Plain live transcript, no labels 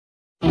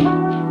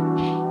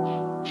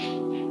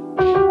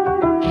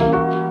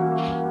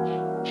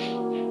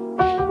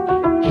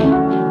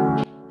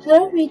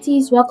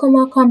sweeties,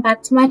 welcome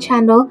back to my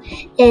channel.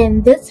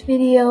 In this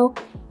video,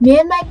 me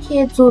and my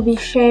kids will be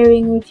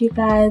sharing with you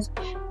guys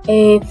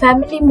a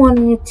family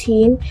morning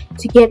routine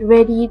to get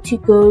ready to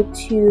go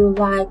to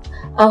like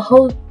a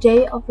whole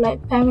day of like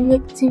family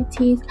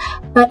activities.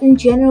 But in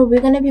general,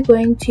 we're gonna be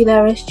going to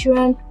the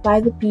restaurant by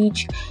the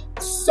beach,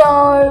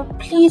 so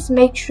please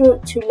make sure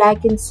to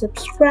like and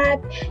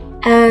subscribe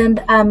and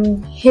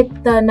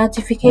hit the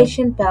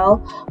notification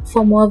bell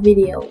for more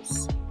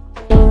videos.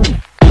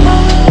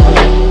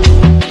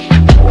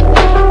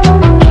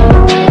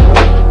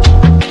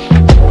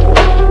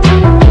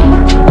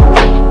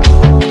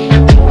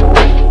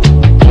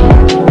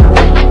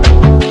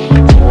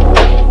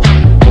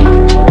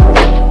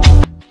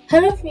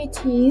 Hello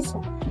sweeties,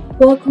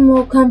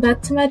 welcome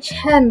back to my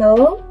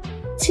channel.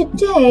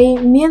 Today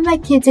me and my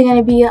kids are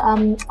gonna be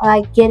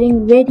like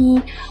getting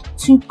ready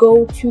to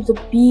go to the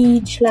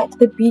beach, like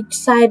the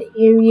beachside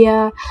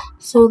area.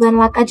 So then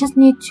like I just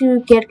need to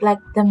get like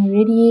them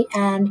ready,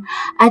 and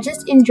I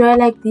just enjoy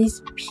like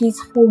these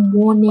peaceful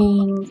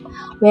mornings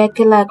where I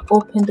can like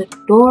open the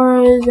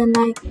doors and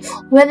like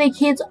where the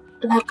kids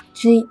like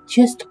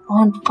just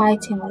aren't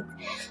fighting, like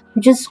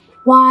we're just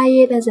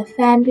quiet as a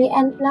family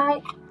and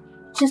like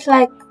just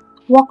like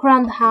walk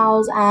around the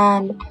house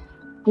and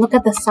look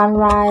at the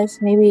sunrise,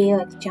 maybe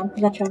like jump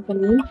on the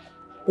trampoline.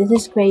 This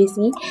is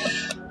crazy.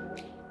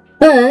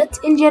 But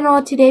in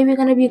general, today we're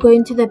gonna be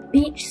going to the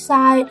beach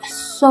side.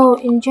 So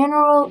in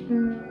general,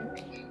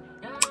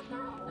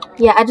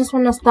 yeah, I just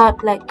want to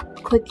start like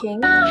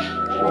cooking.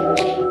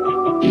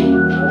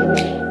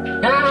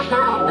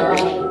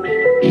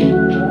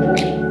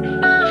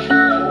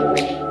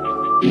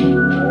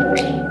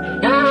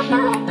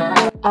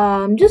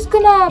 I'm just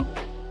gonna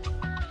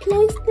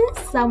place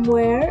this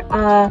somewhere.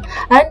 I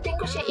don't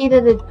think we should eat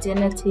at the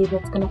dinner table.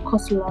 It's gonna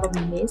cost a lot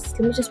of mess.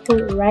 Let me just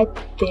put it right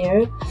there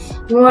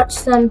and watch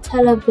some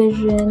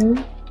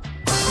television.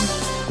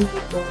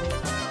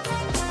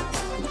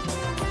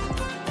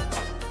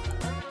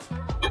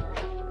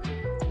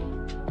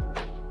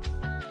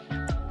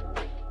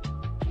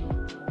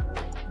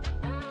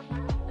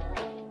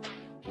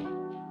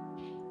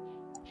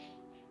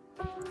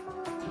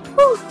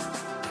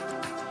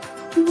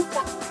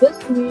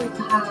 This news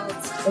has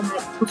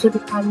like also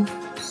become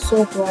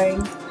so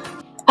boring.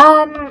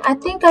 I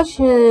think I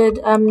should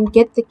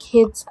get the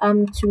kids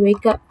to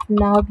wake up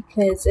now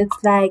because it's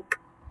like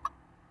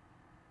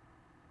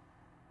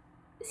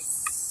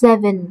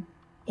 7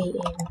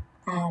 a.m.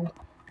 and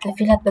I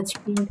feel like that's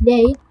really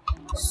late.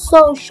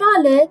 So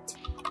Charlotte,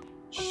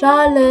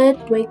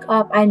 wake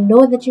up. I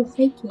know that you're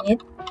faking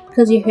it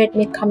because you heard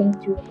me coming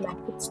through with my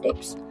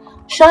footsteps.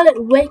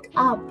 Charlotte, wake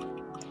up.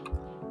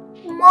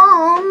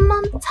 Mom,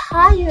 I'm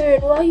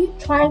tired. Why are you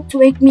trying to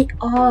wake me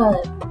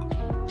up?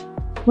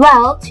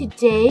 Well,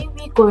 today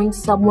we're going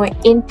somewhere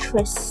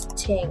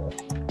interesting.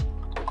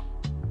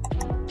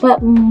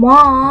 But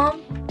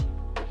Mom,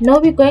 no,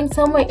 we're going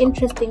somewhere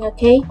interesting,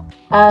 okay?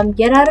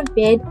 Get out of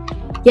bed,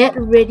 get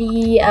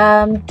ready,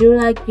 do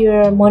like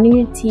your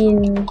morning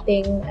routine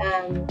thing,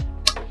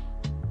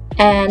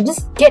 and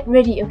just get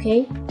ready,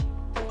 okay?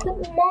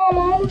 But Mom, I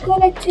want to go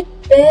back to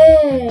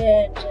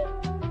bed.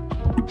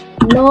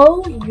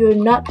 No, you're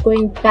not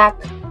going back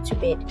to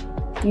bed.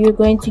 You're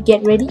going to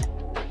get ready.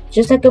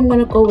 Just like I'm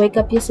gonna go wake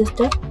up your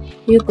sister,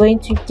 you're going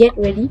to get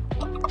ready.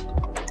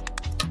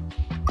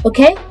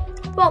 Okay?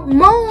 But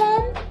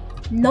Mom,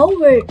 no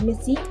word,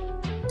 Missy.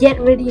 Get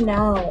ready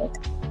now.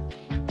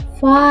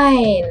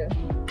 Fine.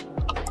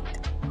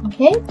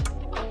 Okay?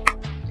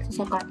 Since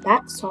I got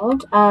that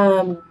solved,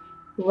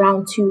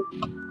 round 2.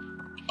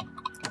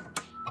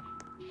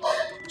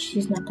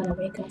 She's not gonna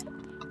wake up.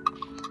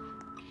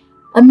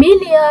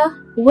 Amelia,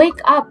 wake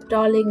up,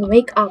 darling,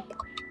 wake up.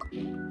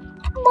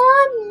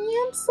 Mommy,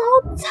 I'm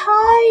so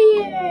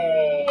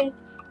tired.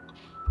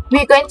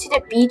 We're going to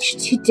the beach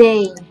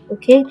today,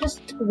 okay?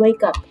 Just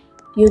wake up.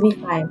 You'll be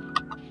fine.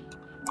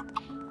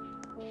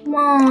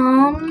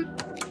 Mom,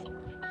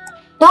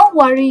 don't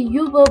worry,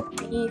 you will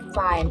be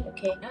fine,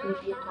 okay? You'll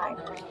be fine.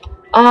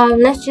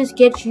 Let's just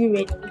get you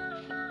ready.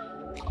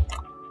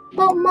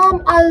 But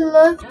Mom, I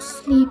loved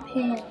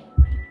sleeping.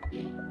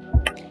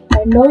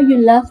 I know you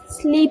love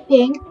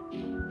sleeping,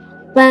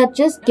 but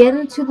just get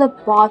into the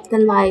bath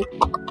and like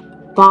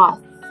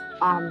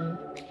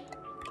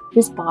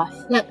this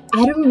bath. Like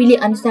I don't really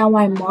understand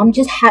why Mom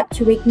just had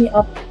to wake me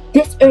up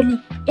this early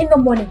in the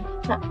morning.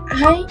 Like,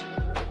 I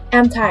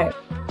am tired.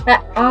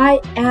 I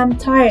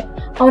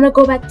want to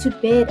go back to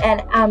bed,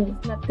 and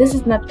this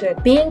is not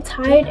good. Being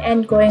tired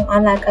and going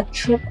on like a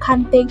trip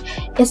kind of thing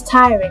is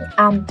tiring.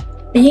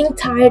 Being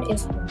tired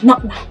is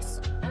not nice.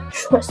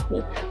 Trust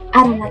me,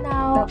 I don't like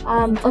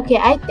that. Okay,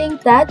 I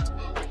think that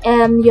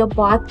your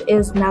bath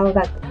is now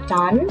like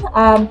done.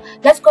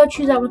 Let's go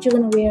choose out what you're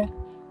gonna wear.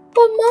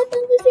 But Mom,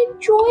 I was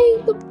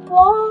enjoying the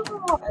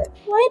bath.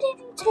 Why did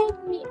you take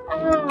me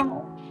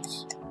out?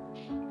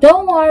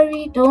 Don't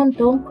worry, don't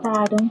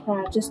cry,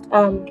 just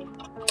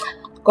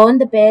go in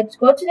the bed,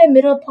 go to the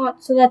middle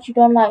part so that you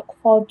don't like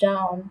fall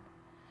down.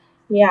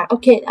 Yeah,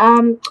 okay,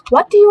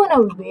 what do you want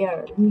to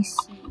wear? Let me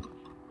see.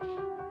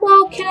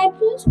 Well, can I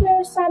please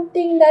wear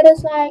something that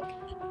is like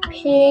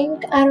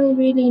pink? I don't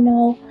really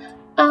know.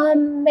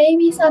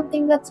 Maybe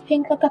something that's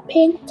pink, like a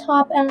pink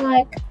top and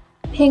like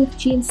pink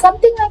jeans.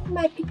 Something like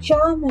my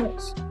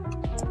pajamas.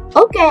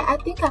 Okay, I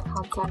think I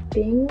found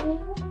something.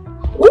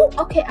 Ooh,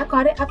 okay, I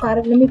got it.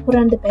 Let me put it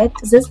on the bed.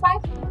 Is this fine?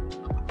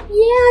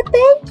 Yeah,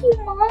 thank you,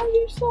 Mom.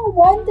 You're so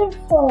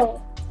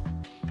wonderful.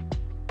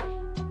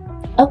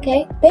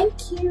 Okay, thank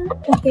you.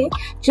 Okay,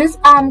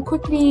 just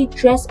quickly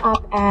dress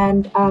up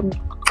and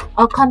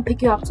I'll come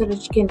pick you up so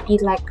that you can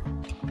eat like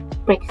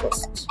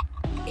breakfast.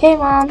 Okay,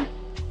 Mom.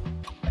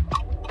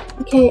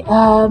 Okay,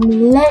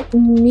 let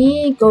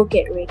me go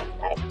get ready.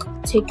 Like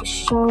take a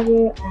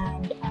shower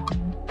and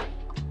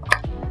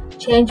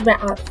change my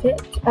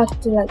outfit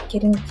after like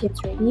getting the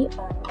kids ready.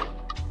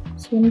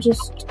 So let me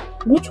just.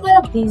 Which one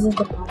of these is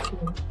the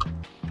bathroom?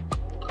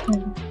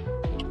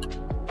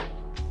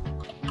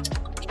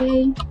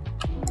 Okay.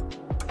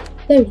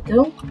 There we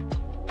go.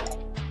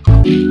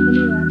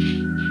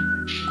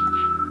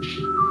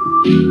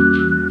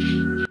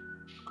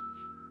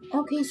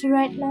 Okay, so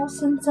right now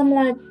since I'm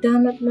like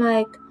done with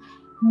like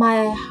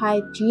my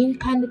hygiene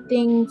kind of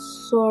thing,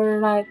 so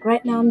like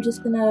right now I'm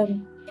just gonna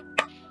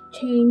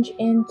change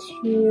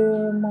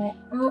into my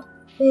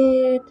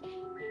outfit.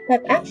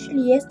 Like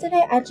actually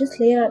yesterday I just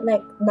laid out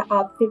like the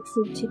outfit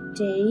for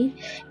today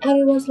and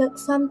it was like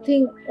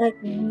something like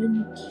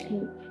really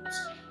cute.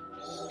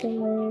 So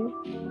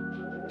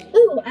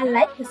ooh, I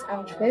like this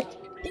outfit.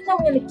 I think I'm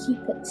gonna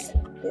keep it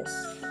like this.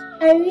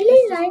 I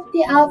really like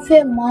the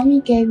outfit Mommy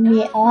gave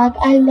me.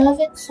 I love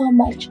it so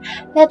much.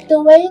 Like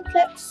the way it's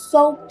like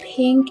so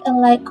pink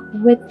and like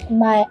with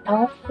my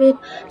outfit.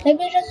 Let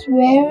me just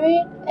wear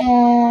it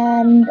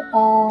and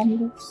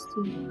let's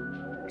see.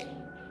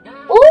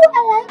 Oh,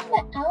 I like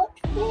my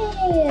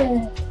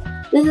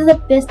outfit. This is the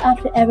best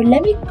outfit ever.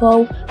 Let me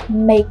go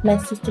make my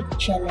sister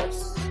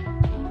jealous.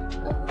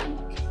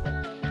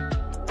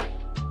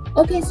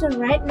 Okay, so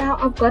right now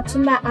I've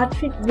gotten my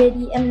outfit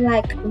ready and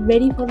like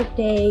ready for the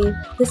day.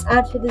 This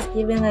outfit is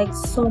giving like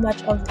so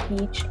much of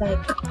beach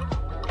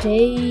like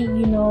day,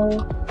 you know.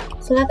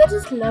 So like I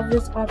just love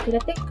this outfit. I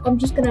think I'm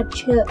just gonna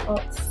chill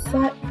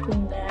outside for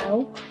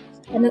now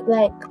and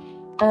like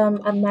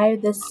admire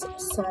this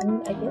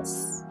sun, I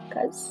guess,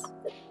 because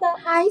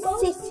hi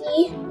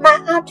Sissy,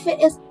 my outfit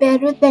is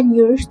better than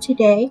yours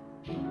today.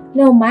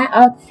 No, my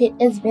outfit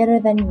is better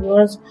than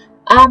yours.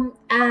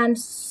 And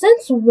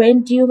since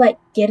when do you like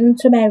get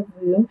into my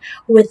room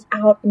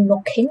without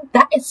knocking?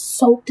 That is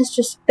so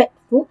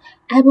disrespectful.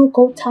 I will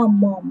go tell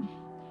Mom.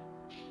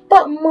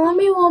 But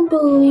Mommy won't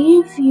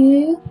believe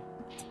you.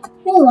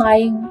 You're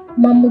lying.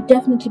 Mom will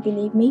definitely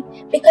believe me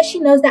because she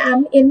knows that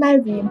I'm in my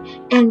room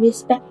and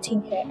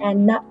respecting her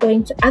and not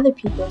going to other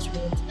people's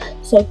rooms.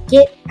 So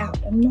get out.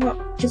 I'm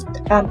not just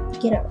get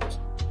out.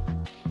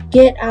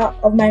 Get out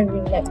of my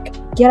room. Like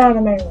get out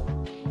of my room.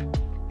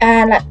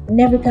 And like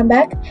never come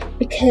back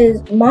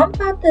because Mom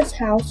bought this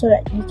house so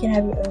that you can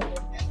have your own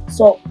room.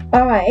 So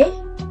bye.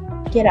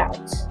 Get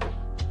out.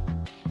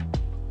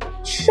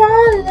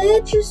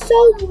 Charlotte, you're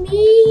so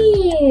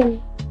mean.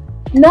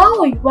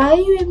 No, why are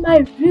you in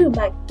my room?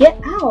 Like get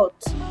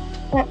out.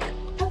 Like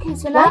okay,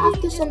 so now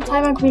after some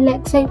time of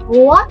relaxing,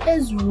 what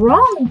is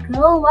wrong,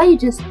 girl? Why are you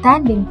just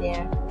standing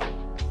there?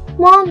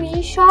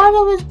 Mommy,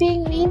 Charlotte was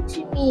being mean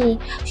to me.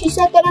 She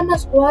said that I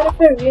must go out of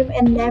her room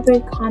and never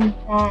come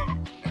back.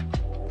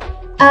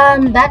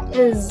 That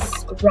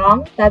is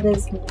wrong. That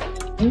is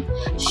mean.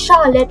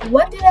 Charlotte,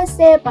 what did I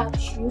say about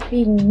you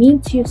being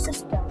mean to your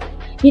sister?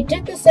 You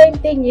did the same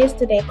thing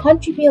yesterday.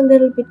 Can't you be a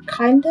little bit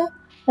kinder?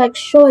 Like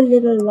show a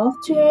little love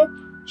to her?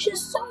 She's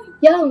so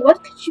young.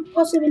 What could she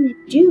possibly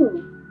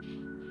do?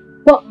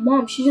 But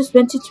Mom, she just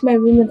went into my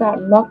room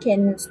without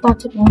knocking and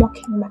started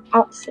mocking my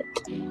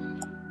outfit.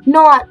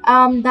 No,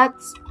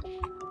 that's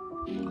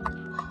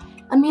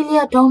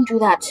Amelia, don't do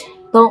that.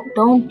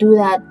 Don't do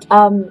that.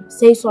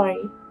 Say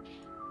sorry.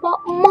 But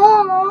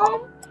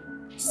Mom,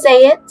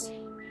 say it.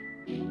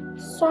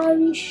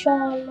 Sorry,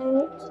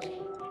 Charlotte.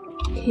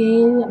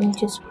 Okay, let me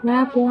just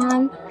grab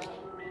one.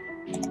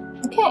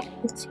 Okay,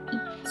 let's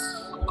eat.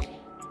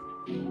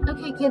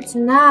 Okay, kids,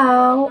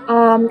 now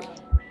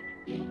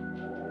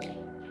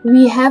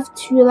we have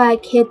to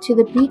like head to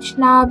the beach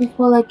now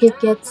before like it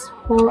gets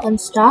full and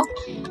stuff.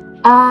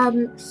 I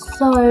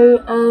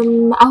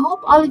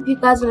hope all of you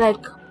guys are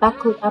like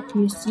buckled up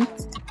in your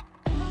seats.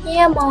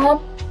 Yeah, Mom.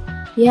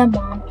 Yeah,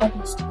 Mom,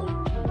 obviously.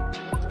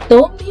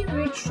 Don't be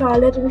rude,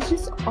 Charlotte. I was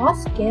just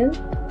asking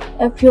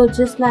if you'll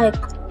just like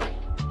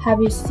have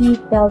your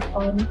seatbelt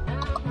on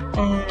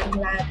and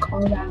like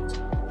all that.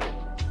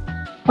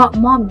 But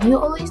Mom, you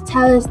always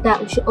tell us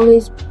that we should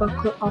always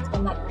buckle up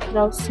and like put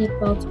our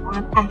seatbelts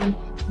on, and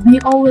we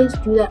always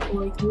do that,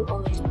 or you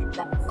always do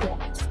that for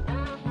us.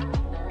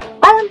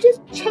 I'm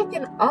just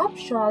checking up,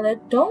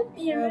 Charlotte. Don't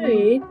be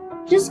rude.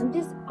 Just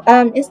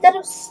instead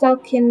of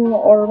sulking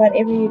or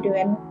whatever you're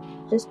doing,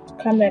 just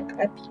come like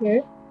up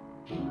here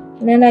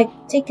and then like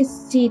take a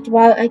seat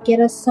while I get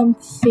us some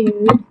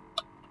food.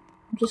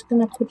 I'm just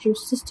gonna put your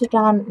sister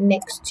down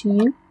next to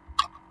you.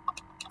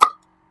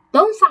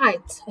 Don't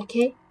fight,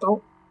 okay?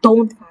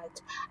 Don't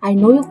fight. I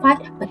know you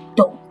fight, but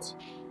don't.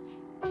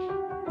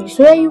 You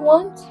sure you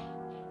won't?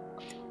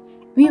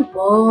 We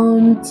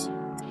won't.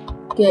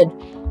 Good.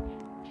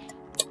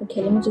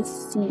 Okay, let me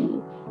just see.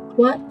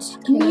 What?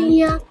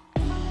 Amelia?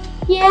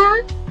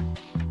 Yeah?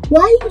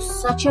 Why are you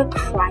such a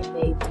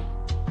crybaby?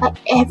 Like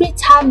every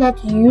time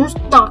that you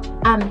start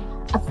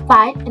a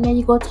fight and then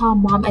you go tell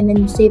mom and then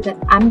you say that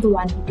I'm the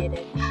one who did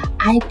it.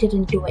 I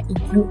didn't do it and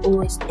you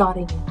always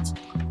starting it.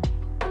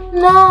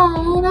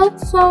 No,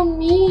 that's so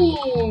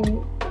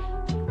mean.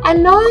 I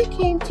know I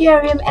came to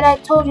your room and I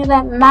told you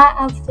that my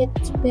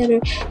outfit's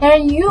better,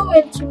 and you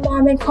went to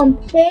mom and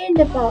complained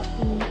about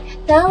me.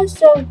 That was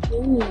so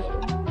mean.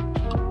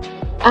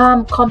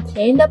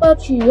 Complained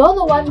about you? You're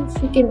the one who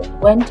freaking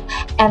went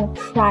and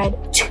cried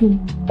to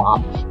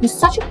mom. You're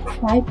such a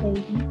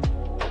crybaby.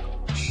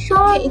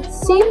 Sure, it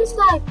seems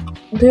like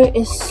there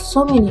is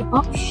so many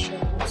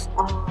options.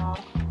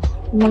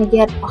 I'm gonna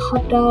get a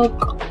hot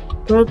dog,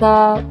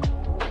 burger.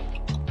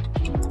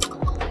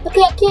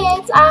 Okay,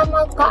 kids, I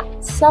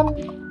got some.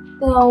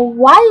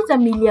 Why is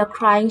Amelia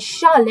crying?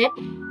 Charlotte,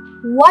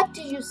 what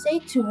did you say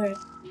to her?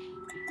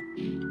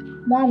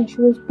 Mom,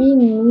 she was being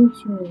mean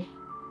to me.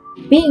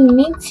 Being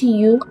mean to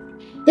you?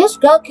 This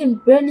girl can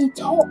barely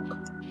talk.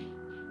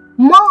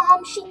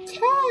 Mom, she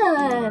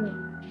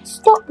can.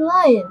 Stop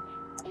lying.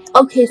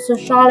 Okay, so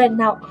Charlotte,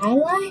 now I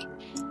lie?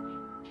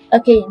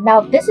 Okay,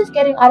 now this is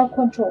getting out of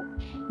control.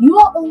 You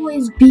are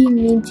always being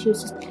mean to your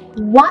sister.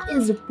 What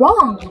is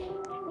wrong?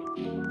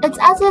 It's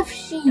as if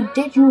she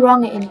did you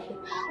wrong or anything.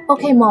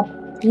 Okay,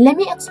 Mom, let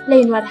me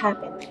explain what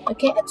happened.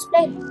 Okay,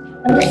 explain.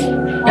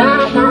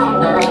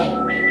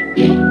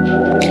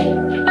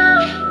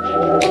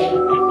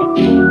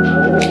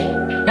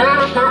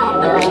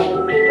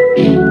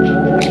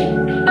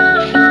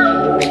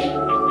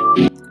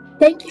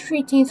 Thank you,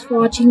 Sweeties, for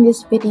watching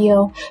this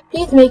video.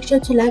 Please make sure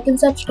to like and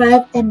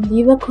subscribe and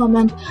leave a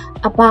comment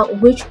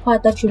about which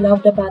part that you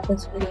loved about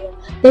this video.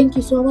 Thank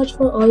you so much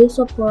for all your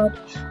support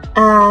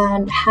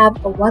and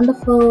have a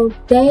wonderful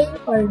day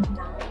or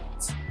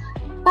night.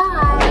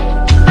 Bye.